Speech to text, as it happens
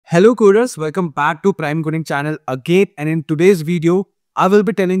Hello coders, welcome back to Prime Coding channel again, and in today's video I will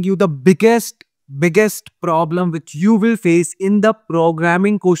be telling you the biggest problem which you will face in the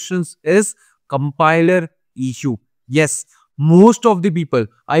programming questions is compiler issue. Yes, most of the people,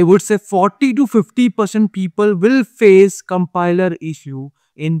 I would say 40 to 50% people will face compiler issue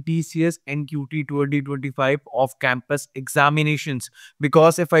in TCS NQT 2025 off campus examinations,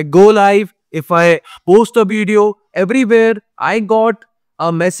 because if I go live, if I post a video everywhere, I got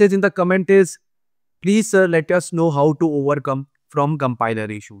a message in the comment is, please sir, let us know how to overcome from compiler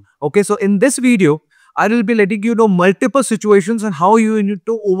issue. Okay, so in this video I will be letting you know multiple situations and how you need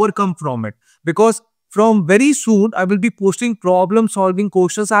to overcome from it, because from very soon I will be posting problem solving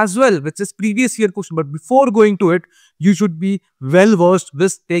questions as well, which is previous year question. But before going to it, you should be well versed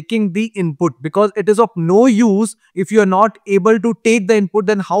with taking the input, because it is of no use if you are not able to take the input.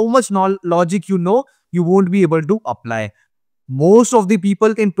 Then how much logic you won't be able to apply. Most of the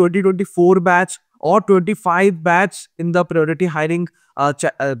people in 2024 batch or 25 batch in the priority hiring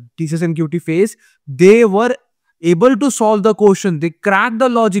TCS NQT phase, they were able to solve the question, they cracked the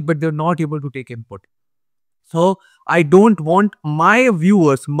logic, but they're not able to take input. So I don't want my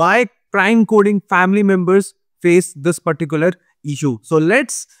viewers, my prime coding family members face this particular issue. So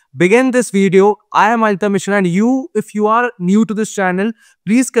let's begin this video. I am Alta Mishra, and if you are new to this channel,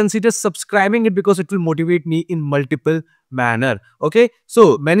 please consider subscribing it, because it will motivate me in multiple manner. Okay,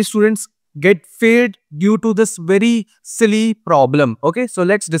 so many students get failed due to this very silly problem. Okay, so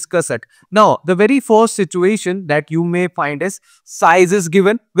let's discuss it. Now, the very first situation that you may find is size is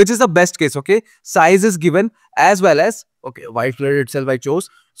given, which is the best case. Okay, size is given, as well as, okay, white color itself I chose.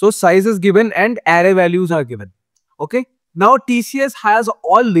 So size is given and array values are given. Okay, now TCS has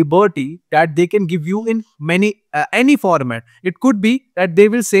all liberty that they can give you in any format. It could be that they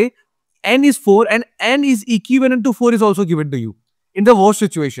will say n is 4 and n is equivalent to 4 is also given to you in the worst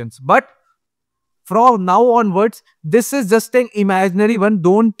situations. But from now onwards, this is just an imaginary one.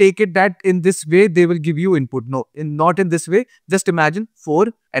 Don't take it that in this way they will give you input. No, not in this way. Just imagine 4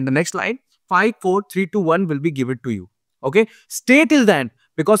 and the next line 5, 4, 3, 2, 1 will be given to you. Okay, stay till then,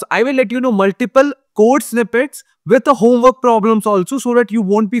 because I will let you know multiple code snippets with the homework problems also, so that you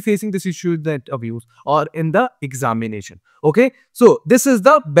won't be facing this issue that abuse or in the examination. Okay, so this is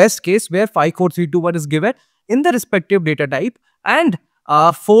the best case where 5, 4, 3, 2, 1 is given in the respective data type, and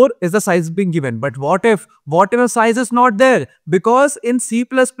 4 is the size being given. But what if whatever size is not there? Because in C++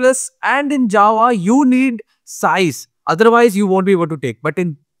 and in Java you need size, otherwise you won't be able to take. But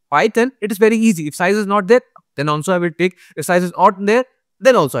in Python it is very easy. If size is not there, then also I will take. If size is not there,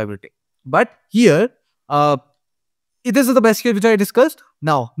 then also I will take. But here, this is the best case which I discussed.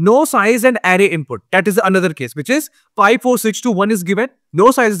 Now, no size and array input. That is another case, which is 5, 4, 6, 2, 1 is given.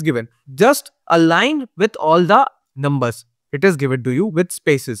 No size is given. Just a line with all the numbers. It is given to you with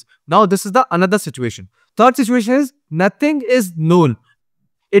spaces. Now, this is the another situation. Third situation is nothing is known.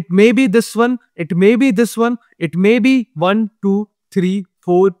 It may be this one. It may be this one. It may be 1, 2, 3,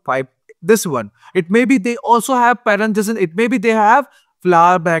 4, 5. This one. It may be they also have parentheses. It may be they have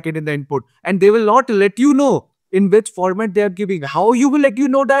flower bracket in the input, and they will not let you know in which format they are giving. How you will let you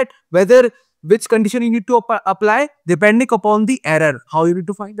know that? Whether which condition you need to apply depending upon the error. How you need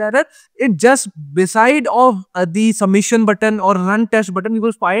to find the error? It just beside of the submission button or run test button, you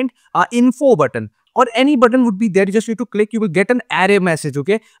will find info button, or any button would be there. You just need to click, you will get an error message.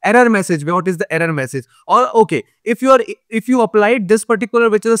 Okay, error message. What is the error message? Or okay, if you applied this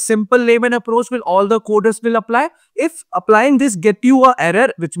particular, which is a simple layman approach, will all the coders will apply. If applying this get you a error,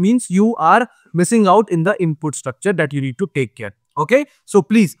 which means you are missing out in the input structure that you need to take care. Okay, so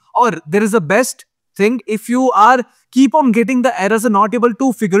please, or there is a best thing, if you are keep on getting the errors and not able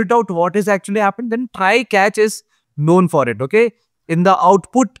to figure it out what is actually happened, then try catch is known for it. Okay, in the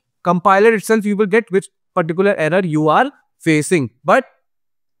output compiler itself you will get which particular error you are facing. But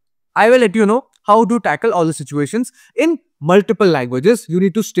I will let you know how to tackle all the situations in multiple languages. You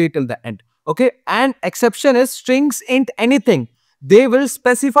need to stay till the end. Okay, and exception is strings, int, anything. They will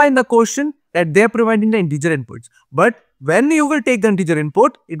specify in the question that they are providing the integer inputs. But when you will take the integer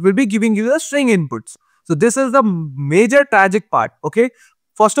input, it will be giving you the string inputs. So this is the major tragic part. Okay,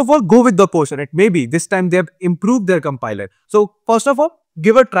 first of all, go with the question. It may be this time they have improved their compiler. So first of all,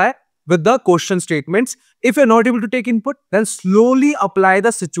 give a try with the question statements. If you're not able to take input, then slowly apply the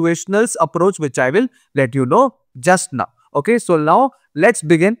situational approach, which I will let you know just now. Okay, so now let's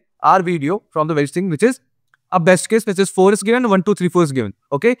begin our video from the very thing, which is a best case, which is 4 is given, 1, 2, 3, 4 is given.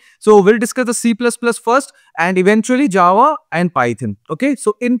 Okay, so we'll discuss the C++ first and eventually Java and Python. Okay,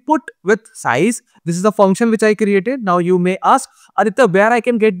 so input with size. This is the function which I created. Now you may ask, Aditya, where I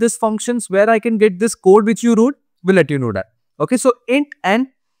can get this functions, where I can get this code which you wrote? We'll let you know that. Okay, so int and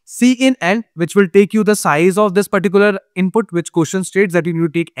C in n, which will take you the size of this particular input, which question states that you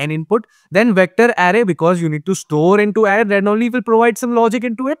need to take n input. Then vector array, because you need to store into array, then only will provide some logic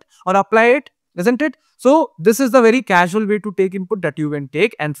into it or apply it, isn't it? So this is the very casual way to take input that you can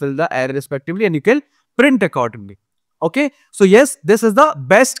take and fill the array respectively, and you can print accordingly. Okay, so yes, this is the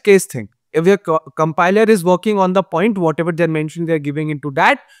best case thing. If your compiler is working on the point, whatever they're mentioning, they're giving into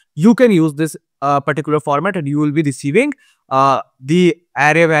that, you can use this particular format and you will be receiving the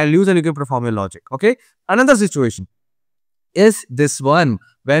array values and you can perform your logic. Okay, another situation is this one,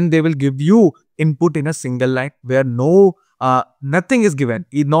 when they will give you input in a single line where nothing is given,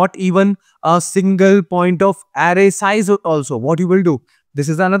 not even a single point of array size also. What you will do? This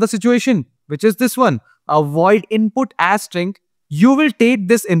is another situation, which is this one, a void input as string. You will take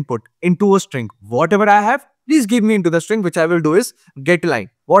this input into a string. Whatever I have, please give me into the string, which I will do is get line.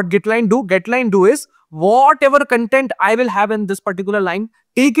 What get line do? Get line do is whatever content I will have in this particular line,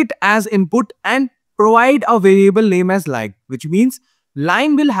 take it as input and provide a variable name as line, which means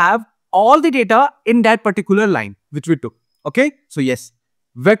line will have all the data in that particular line which we took. Okay, so yes,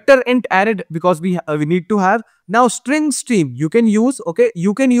 vector int array, because we need to have. Now string stream you can use. Okay,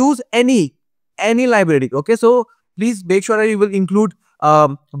 you can use any library. Okay, so please make sure that you will include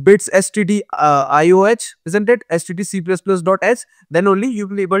bits std ioh, isn't it, std c++.h, then only you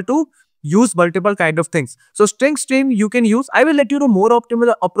will be able to use multiple kind of things. So string stream you can use. I will let you know more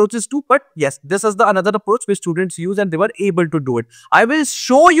optimal approaches too, but yes, this is the another approach which students use and they were able to do it. I will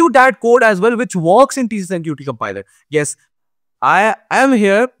show you that code as well, which works in TCS NQT compiler. Yes, I am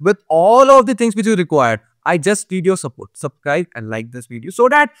here with all of the things which you require. I just need your support. Subscribe and like this video so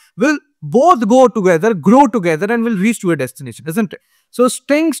that we'll both go together, grow together, and we'll reach to a destination, isn't it? So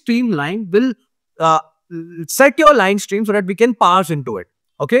string stream line will set your line stream so that we can parse into it.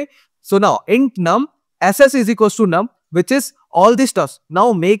 Okay. So now int num ss is equals to num, which is all this stuff.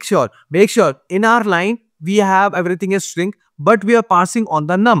 Now make sure in our line we have everything as string, but we are passing on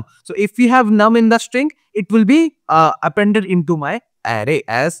the num. So if we have num in the string, it will be appended into my array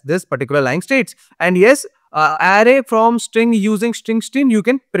as this particular line states. And yes, array from string using string stream, you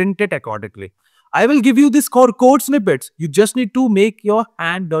can print it accordingly. I will give you this code snippets. You just need to make your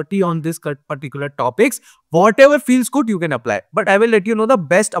hand dirty on this particular topics. Whatever feels good, you can apply. But I will let you know the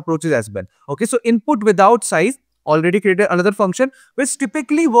best approaches as well. Okay, so input without size, already created another function which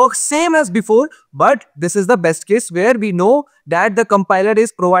typically works same as before, but this is the best case where we know that the compiler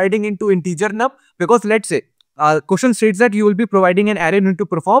is providing into integer num, because let's say question states that you will be providing an array to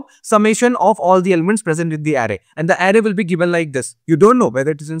perform summation of all the elements present in the array, and the array will be given like this. You don't know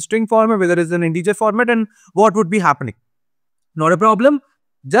whether it is in string format, whether it is in integer format, and what would be happening. Not a problem.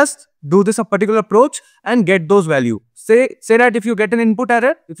 Just do this a particular approach and get those value. Say that if you get an input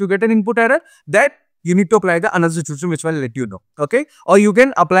error, that you need to apply the another situation which will let you know. Okay, or you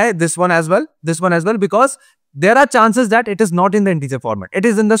can apply this one as well, because there are chances that it is not in the integer format, it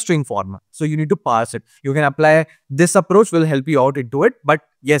is in the string format. So you need to parse it. You can apply this approach, will help you out into it. But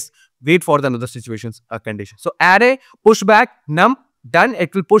yes, wait for the another situations condition. So array pushback num, done.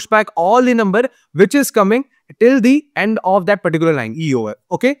 It will push back all the number which is coming till the end of that particular line, EOF.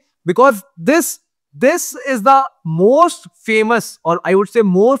 Okay, because this is the most famous, or I would say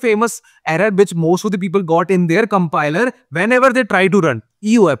more famous error which most of the people got in their compiler whenever they try to run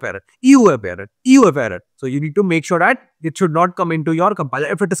EOF error, EOF error, EOF error. So you need to make sure that it should not come into your compiler.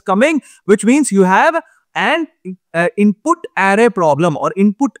 If it is coming, which means you have an input array problem or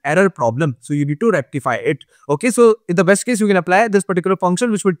input error problem. So you need to rectify it. Okay, so in the best case, you can apply this particular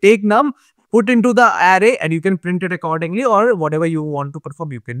function which will take num, put into the array, and you can print it accordingly, or whatever you want to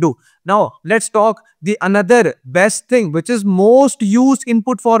perform you can do. Now let's talk the another best thing, which is most used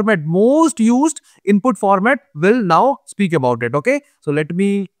input format. Most used input format will now speak about it. Okay, so let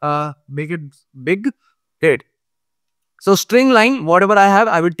me make it big. Great. So string line, whatever I have,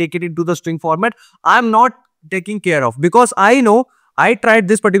 I will take it into the string format. I'm not taking care of, because I know I tried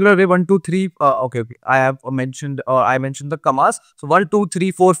this particular way. 1 2 3 okay, I have mentioned, I mentioned the commas. So 1 2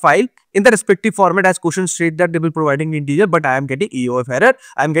 3 4 5 in the respective format as question state that they will providing integer, but I am getting EOF error,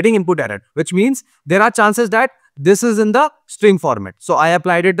 I am getting input error, which means there are chances that this is in the string format. So I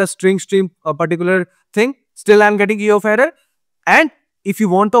applied it the string stream a particular thing, still I am getting EOF error. And if you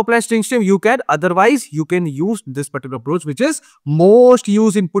want to apply string stream, you can. Otherwise, you can use this particular approach, which is most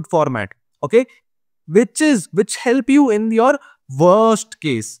used input format. Okay, which help you in your worst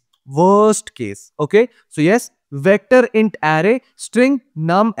case. Okay, so yes, vector int array string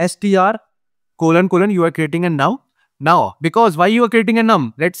num str : you are creating a now. Now, because why you are creating a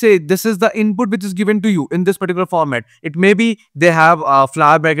num? Let's say this is the input which is given to you in this particular format. It may be they have a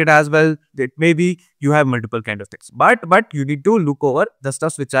flower bracket as well. It may be you have multiple kind of things. But you need to look over the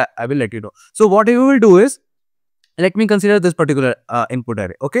stuff which I will let you know. So what you will do is, let me consider this particular input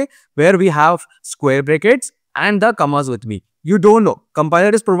array, okay, where we have square brackets and the commas with me. You don't know. Compiler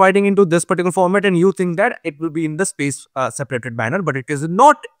is providing into this particular format and you think that it will be in the space separated manner, but it is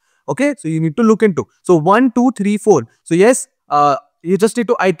not. Okay, so you need to look into. So 1, 2, 3, 4. So yes, you just need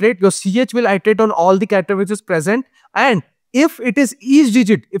to iterate. Your CH will iterate on all the character which is present, and if it is each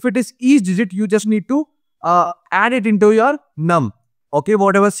digit, you just need to add it into your num. Okay,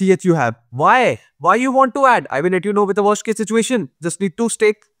 whatever CH you have. Why? Why you want to add? I will let you know with the worst case situation. Just need to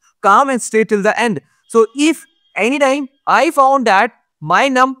stay calm and stay till the end. So if anytime I found that my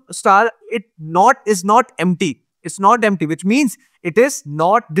num star is not empty. It's not empty, which means it is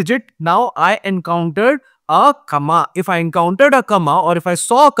not digit. Now I encountered a comma. If I encountered a comma or if I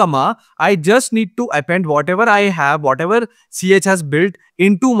saw a comma, I just need to append whatever I have, whatever CH has built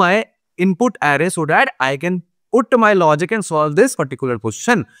into my input array so that I can put my logic and solve this particular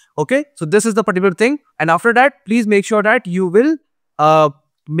question. Okay, so this is the particular thing. And after that, please make sure that you will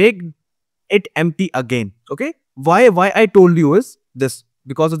make it empty again. Okay, why I told you is this,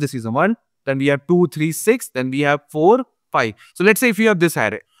 because of this reason. 1, then we have 2, 3, 6, then we have 4, 5. So let's say if you have this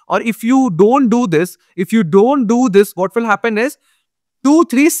array, or if you don't do this, what will happen is 2,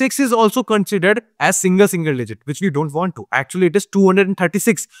 3, 6 is also considered as single digit, which we don't want to. Actually, it is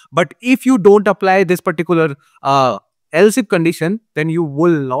 236. But if you don't apply this particular else if condition, then you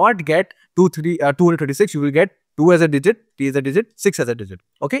will not get 236. You will get 2 as a digit, 3 as a digit, 6 as a digit.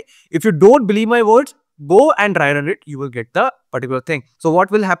 Okay. If you don't believe my words, go and try on it. You will get the particular thing. So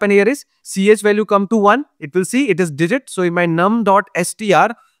what will happen here is CH value come to 1. It will see it is digit. So in my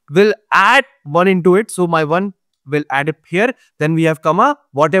num.str will add 1 into it. So my 1 will add it here. Then we have comma.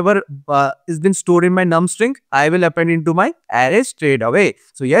 Whatever is been stored in my num string, I will append into my array straight away.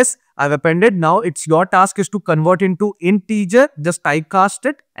 So yes, I've appended. Now it's your task is to convert into integer. Just typecast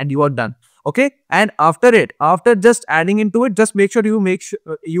it and you are done. Okay. And after just adding into it, just make sure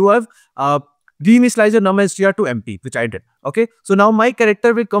you have reinitialize your num.str to empty, which I did. Okay. So now my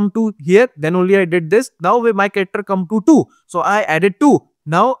character will come to here. Then only I did this. Now my character come to 2. So I added 2.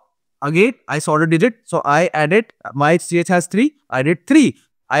 Now again, I saw the digit. So I added, my CH has 3. I did 3.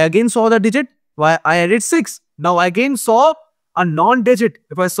 I again saw the digit. Why I added 6. Now I again saw a non-digit.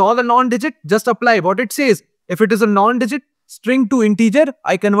 If I saw the non-digit, just apply what it says. If it is a non-digit string to integer,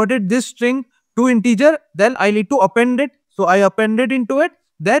 I converted this string to integer. Then I need to append it. So I appended into it.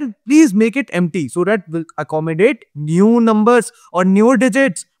 Then please make it empty so that will accommodate new numbers or new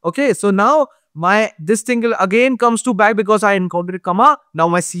digits. Okay. So now this thing will again comes to back because I encountered a comma. Now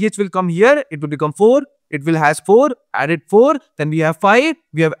my CH will come here. It will become 4. It will has 4. Added 4. Then we have 5.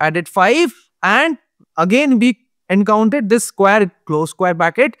 We have added 5. And again we encountered this square, close square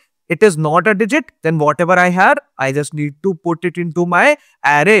bracket. It is not a digit. Then whatever I had, I just need to put it into my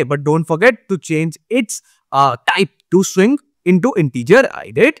array. But don't forget to change its type to string into integer.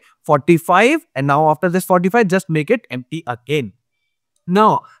 I did 45. And now after this 45, just make it empty again.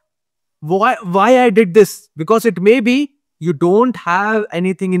 Now, why I did this? Because it may be you don't have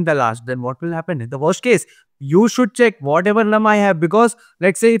anything in the last. Then what will happen? In the worst case, you should check whatever num I have, because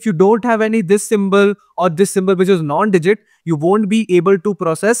let's say if you don't have any this symbol or this symbol which is non-digit, you won't be able to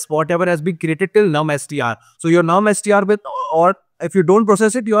process whatever has been created till num.str. So your num.str with, or if you don't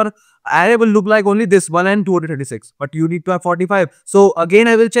process it, your array will look like only this 1 and 236, but you need to have 45. So again,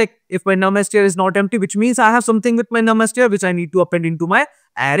 I will check if my num.str is not empty, which means I have something with my num.str which I need to append into my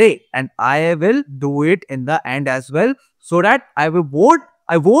array, and I will do it in the end as well, so that I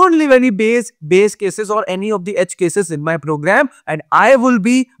won't leave any base cases or any of the edge cases in my program, and I will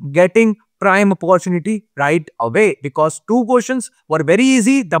be getting prime opportunity right away, because 2 questions were very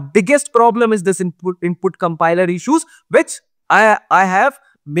easy. The biggest problem is this input compiler issues, which I have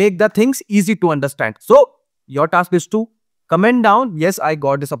make the things easy to understand. So your task is to comment down, yes, I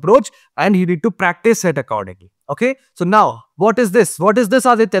got this approach, and you need to practice it accordingly. Okay. So now, what is this? What is this,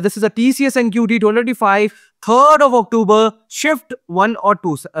 Aditya? This is a TCS NQT 2025, 3rd of October, shift 1 or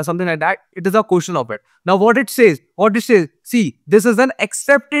 2, something like that. It is a question of it. Now, what it says, see, this is an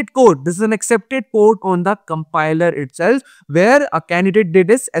accepted code. This is an accepted code on the compiler itself, where a candidate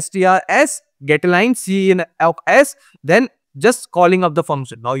did is strs get line c in s, then just calling up the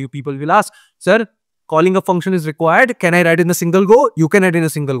function. Now, you people will ask, sir, calling a function is required. Can I write in a single go? You can write in a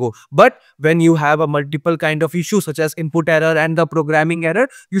single go. But when you have a multiple kind of issue, such as input error and the programming error,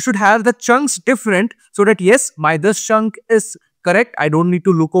 you should have the chunks different, so that yes, my this chunk is correct. I don't need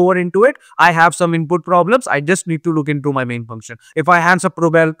to look over into it. I have some input problems. I just need to look into my main function. If I have some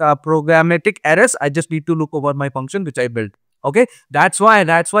programmatic errors, I just need to look over my function which I built. Okay, that's why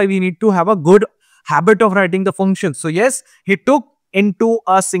we need to have a good habit of writing the function. So yes, he took into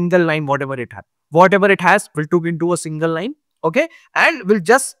a single line whatever it has, will took into a single line. Okay, and we'll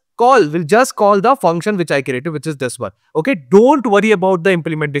just call the function which I created, which is this one. Okay, don't worry about the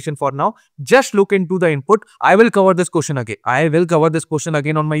implementation for now. Just look into the input. I will cover this question again. I will cover this question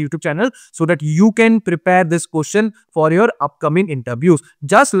again on my YouTube channel so that you can prepare this question for your upcoming interviews.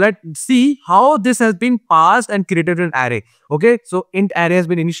 Just let's see how this has been passed and created an array. Okay, so int array has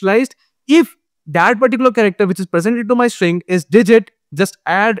been initialized. If that particular character which is present into my string is digit, just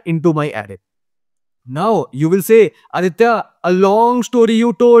add into my array. Now you will say, Aditya, a long story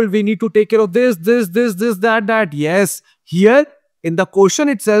you told. We need to take care of this, that. Yes, here in the question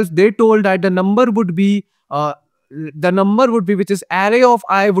itself, they told that the number would be which is array of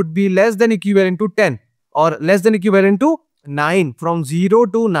I would be less than equivalent to 10 or less than equivalent to 9, from 0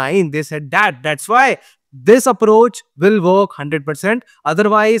 to 9. They said that. That's why this approach will work 100%.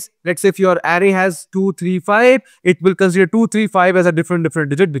 Otherwise, let's say if your array has 2, 3, 5, it will consider 2, 3, 5 as a different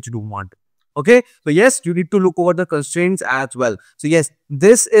digit which you don't want. Okay, so yes, you need to look over the constraints as well. So yes,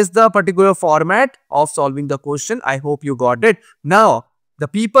 this is the particular format of solving the question. I hope you got it. Now, the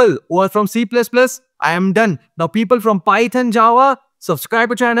people who are from C++, I am done. Now, people from Python, Java, subscribe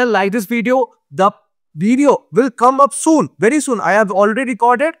to channel, like this video. The video will come up soon, very soon. I have already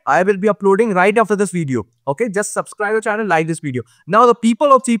recorded. I will be uploading right after this video. Okay, just subscribe to channel, like this video. Now, the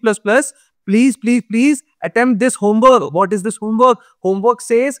people of C++, please attempt this homework. What is this homework? Homework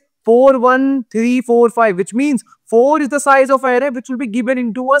says 4, 1, 3, 4, 5, which means 4 is the size of array which will be given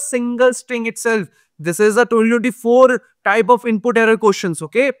into a single string itself. This is a 2024 type of input error questions.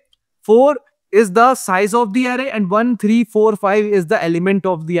 Okay, 4 is the size of the array and 1, 3, 4, 5 is the element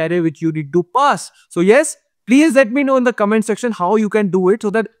of the array which you need to pass. So yes, please let me know in the comment section how you can do it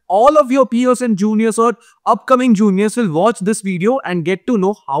so that all of your peers and juniors or upcoming juniors will watch this video and get to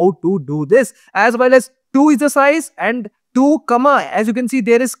know how to do this. As well as 2 is the size and 2 comma, as you can see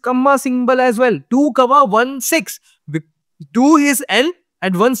there is comma symbol as well. 2 comma 1 6. 2 is n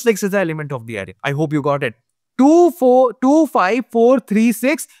and 1 6 is the element of the array. I hope you got it. 2 5 4 3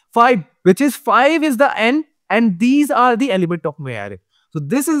 6 5, which is 5 is the n and these are the element of my array. So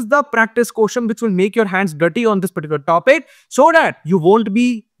this is the practice question which will make your hands dirty on this particular topic so that you won't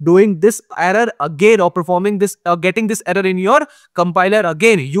be doing this error again or performing this or getting this error in your compiler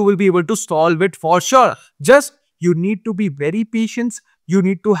again. You will be able to solve it for sure. Just you need to be very patient. You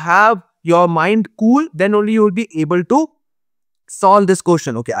need to have your mind cool. Then only you will be able to solve this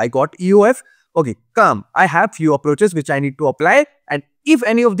question. Okay, I got EOF. Okay, calm. I have few approaches which I need to apply. And if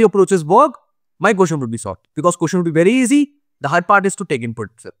any of the approaches work, my question will be solved. Because question will be very easy. The hard part is to take input.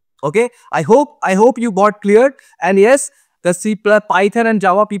 Okay, I hope you got cleared. And yes, the C++, Python and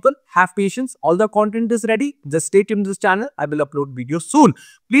Java people, have patience. All the content is ready. Just stay tuned to this channel. I will upload videos soon.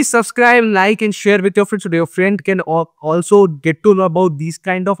 Please subscribe, like and share with your friends so that your friend can also get to know about these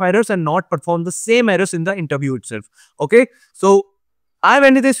kind of errors and not perform the same errors in the interview itself. Okay, so I've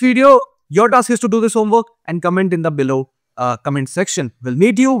ended this video. Your task is to do this homework and comment in the below comment section. We'll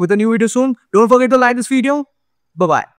meet you with a new video soon. Don't forget to like this video. Bye-bye.